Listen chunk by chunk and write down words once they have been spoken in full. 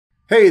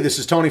Hey, this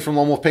is Tony from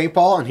Lone Wolf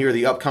Paintball, and here are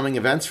the upcoming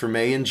events for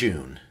May and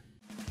June.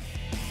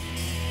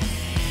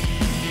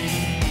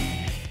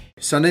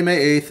 Sunday,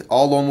 May 8th,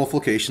 all Lone Wolf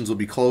locations will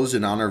be closed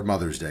in honor of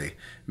Mother's Day.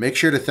 Make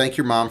sure to thank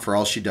your mom for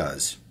all she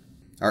does.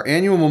 Our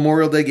annual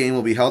Memorial Day game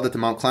will be held at the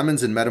Mount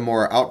Clemens and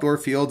Metamora outdoor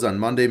fields on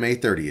Monday, May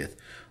 30th.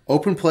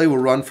 Open play will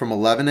run from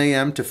 11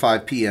 a.m. to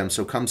 5 p.m.,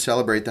 so come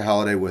celebrate the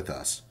holiday with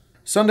us.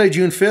 Sunday,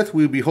 June 5th,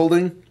 we will be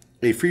holding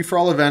a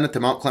free-for-all event at the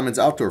Mount Clemens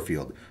outdoor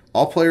field.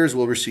 All players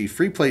will receive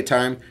free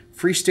playtime,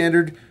 free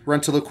standard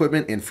rental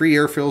equipment, and free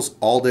air fills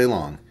all day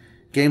long.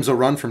 Games will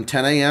run from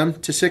 10 a.m.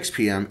 to 6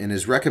 p.m. and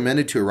is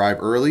recommended to arrive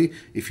early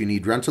if you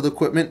need rental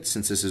equipment,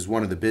 since this is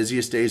one of the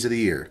busiest days of the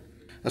year.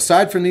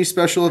 Aside from these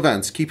special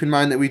events, keep in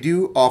mind that we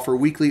do offer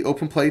weekly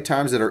open play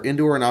times at our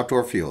indoor and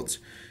outdoor fields.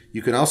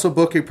 You can also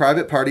book a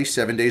private party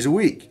 7 days a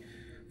week.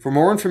 For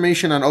more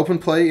information on open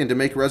play and to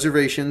make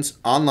reservations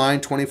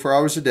online 24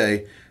 hours a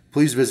day,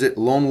 please visit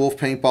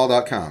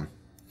lonewolfpaintball.com.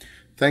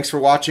 Thanks for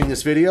watching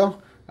this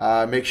video.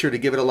 Make sure to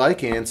give it a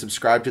like and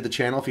subscribe to the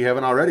channel if you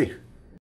haven't already.